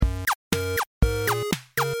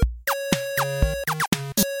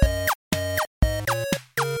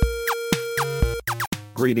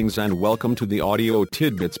Greetings and welcome to the Audio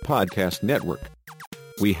Tidbits Podcast Network.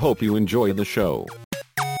 We hope you enjoy the show.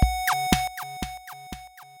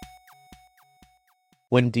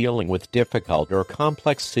 When dealing with difficult or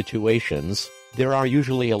complex situations, there are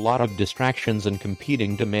usually a lot of distractions and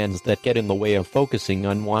competing demands that get in the way of focusing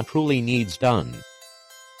on what truly needs done.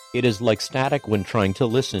 It is like static when trying to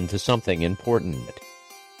listen to something important.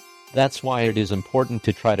 That's why it is important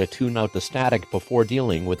to try to tune out the static before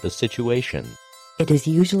dealing with the situation. It is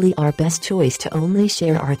usually our best choice to only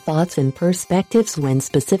share our thoughts and perspectives when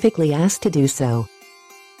specifically asked to do so.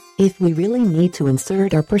 If we really need to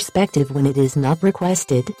insert our perspective when it is not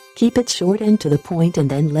requested, keep it short and to the point and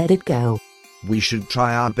then let it go. We should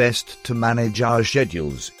try our best to manage our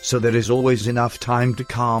schedules so there is always enough time to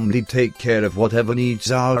calmly take care of whatever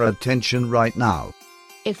needs our attention right now.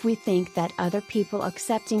 If we think that other people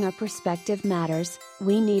accepting our perspective matters,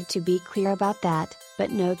 we need to be clear about that,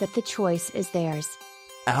 but know that the choice is theirs.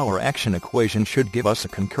 Our action equation should give us a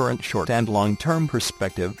concurrent short and long-term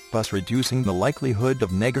perspective, thus reducing the likelihood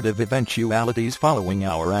of negative eventualities following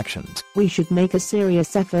our actions. We should make a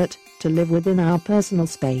serious effort to live within our personal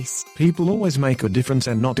space. People always make a difference,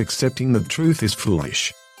 and not accepting the truth is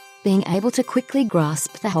foolish. Being able to quickly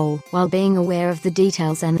grasp the whole while being aware of the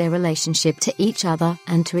details and their relationship to each other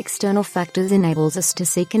and to external factors enables us to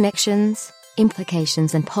see connections,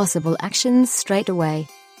 implications and possible actions straight away.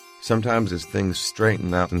 Sometimes as things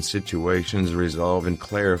straighten out and situations resolve and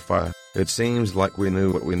clarify, it seems like we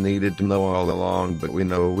knew what we needed to know all along, but we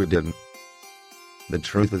know we didn't. The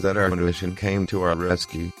truth is that our intuition came to our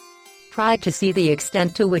rescue. Try to see the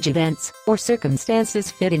extent to which events or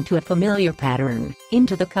circumstances fit into a familiar pattern,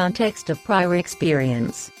 into the context of prior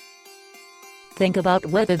experience. Think about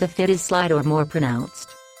whether the fit is slight or more pronounced.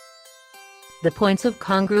 The points of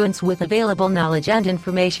congruence with available knowledge and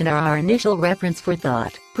information are our initial reference for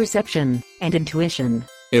thought, perception, and intuition.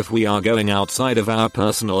 If we are going outside of our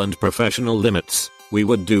personal and professional limits, we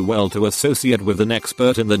would do well to associate with an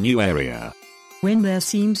expert in the new area. When there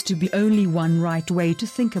seems to be only one right way to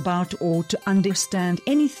think about or to understand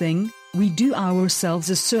anything, we do ourselves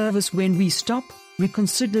a service when we stop,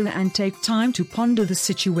 reconsider and take time to ponder the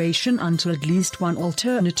situation until at least one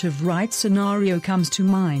alternative right scenario comes to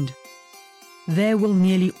mind. There will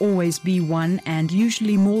nearly always be one, and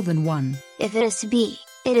usually more than one. If it is to be,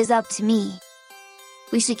 it is up to me.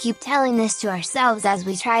 We should keep telling this to ourselves as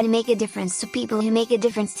we try to make a difference to people who make a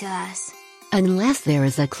difference to us. Unless there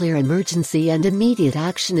is a clear emergency and immediate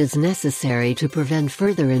action is necessary to prevent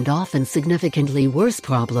further and often significantly worse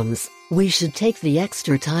problems, we should take the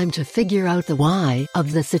extra time to figure out the why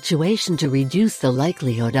of the situation to reduce the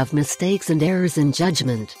likelihood of mistakes and errors in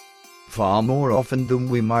judgment. Far more often than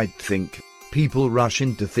we might think, people rush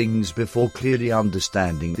into things before clearly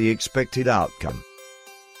understanding the expected outcome.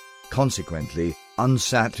 Consequently,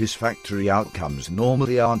 unsatisfactory outcomes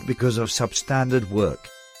normally aren't because of substandard work.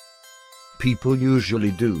 People usually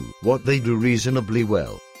do what they do reasonably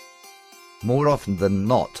well. More often than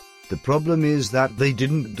not, the problem is that they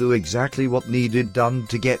didn't do exactly what needed done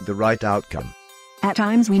to get the right outcome. At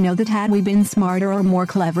times we know that had we been smarter or more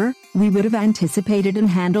clever, we would have anticipated and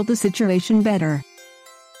handled the situation better.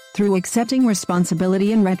 Through accepting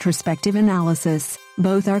responsibility and retrospective analysis,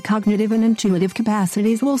 both our cognitive and intuitive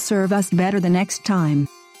capacities will serve us better the next time.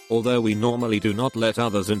 Although we normally do not let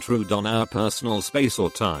others intrude on our personal space or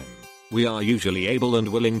time, we are usually able and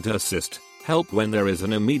willing to assist, help when there is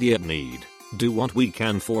an immediate need, do what we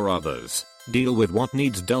can for others, deal with what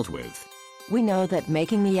needs dealt with. We know that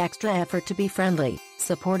making the extra effort to be friendly,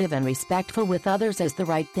 supportive and respectful with others is the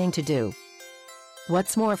right thing to do.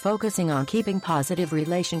 What's more, focusing on keeping positive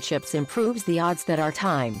relationships improves the odds that our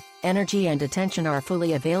time, energy and attention are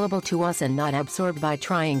fully available to us and not absorbed by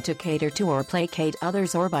trying to cater to or placate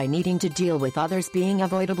others or by needing to deal with others being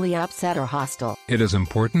avoidably upset or hostile. It is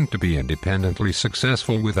important to be independently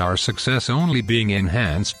successful, with our success only being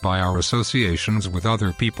enhanced by our associations with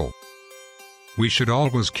other people. We should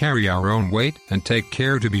always carry our own weight and take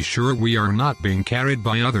care to be sure we are not being carried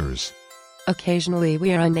by others. Occasionally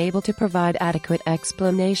we are unable to provide adequate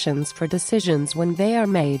explanations for decisions when they are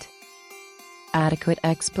made. Adequate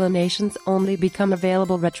explanations only become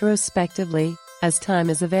available retrospectively, as time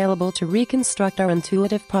is available to reconstruct our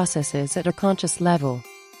intuitive processes at a conscious level.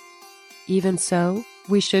 Even so,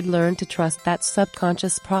 we should learn to trust that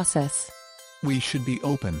subconscious process. We should be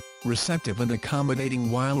open, receptive and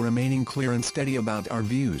accommodating while remaining clear and steady about our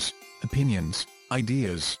views, opinions,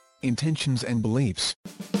 ideas, intentions and beliefs.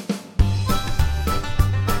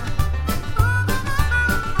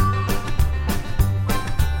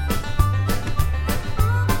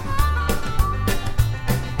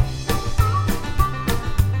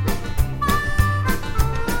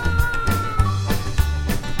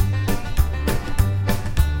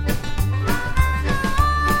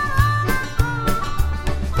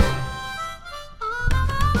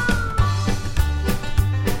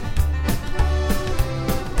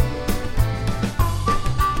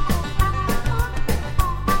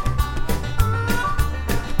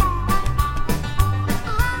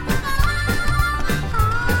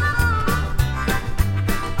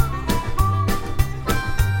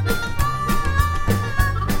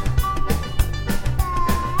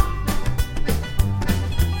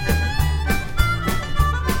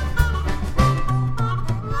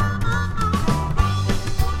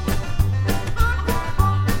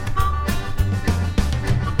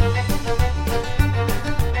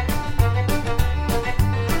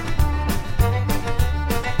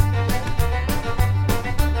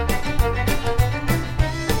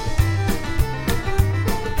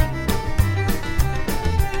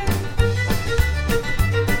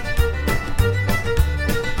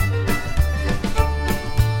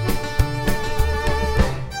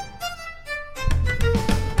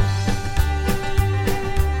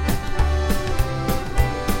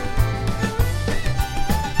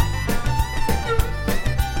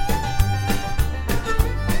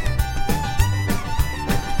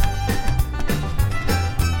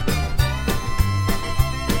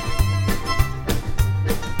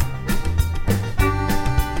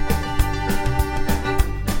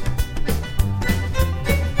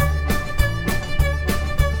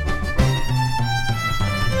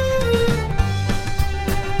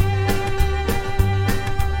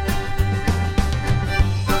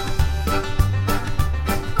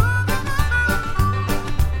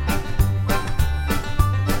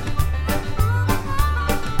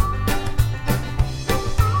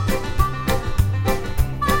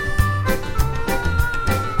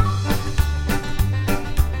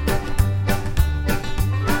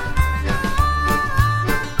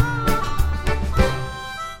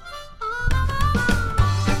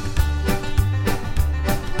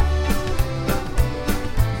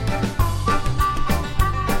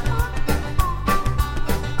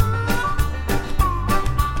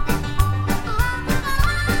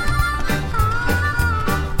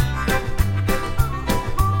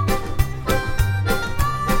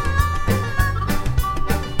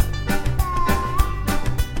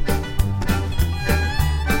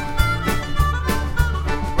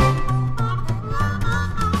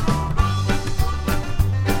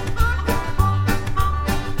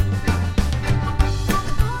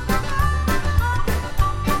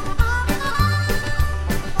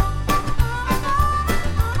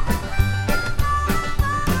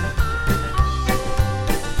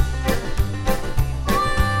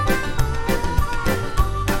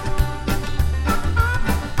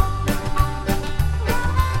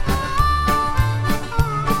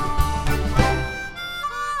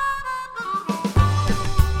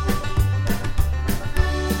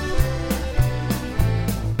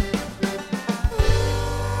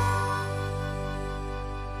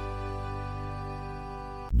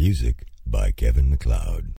 Music by Kevin MacLeod.